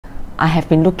I have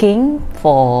been looking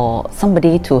for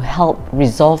somebody to help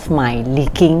resolve my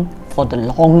leaking for the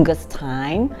longest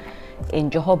time. In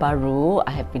Johor Bahru,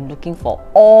 I have been looking for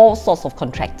all sorts of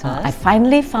contractors. I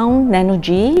finally found Nano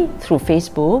G through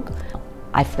Facebook.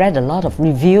 I've read a lot of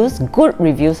reviews, good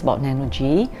reviews about Nano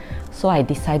G, so I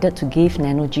decided to give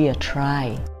Nano G a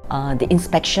try. The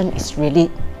inspection is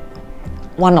really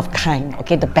one of kind,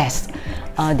 okay, the best.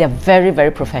 They're very,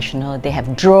 very professional. They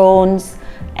have drones,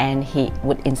 and he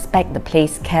would inspect the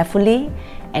place carefully,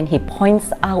 and he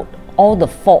points out all the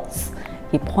faults.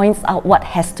 He points out what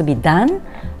has to be done,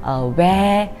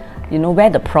 where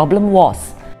the problem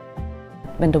was.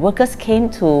 When the workers came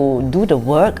to do the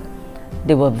work,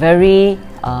 they were very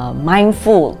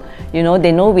mindful.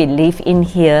 They know we live in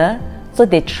here, so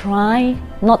they try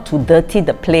not to dirty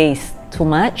the place too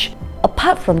much.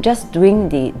 Apart from just doing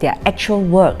their actual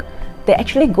work, they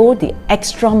actually go the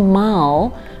extra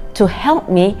mile to help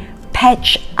me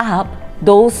patch up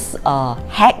those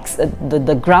hacks,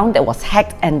 the ground that was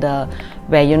hacked, and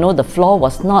where the floor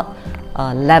was not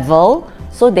level,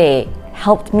 so they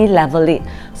helped me level it.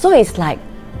 So it's like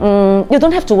you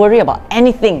don't have to worry about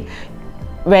anything.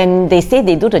 When they say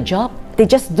they do the job, they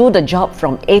just do the job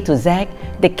from A to Z.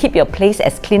 They keep your place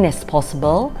as clean as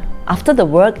possible. After the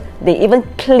work, they even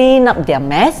clean up their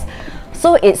mess.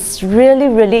 So it's really,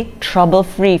 really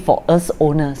trouble-free for us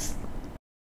owners.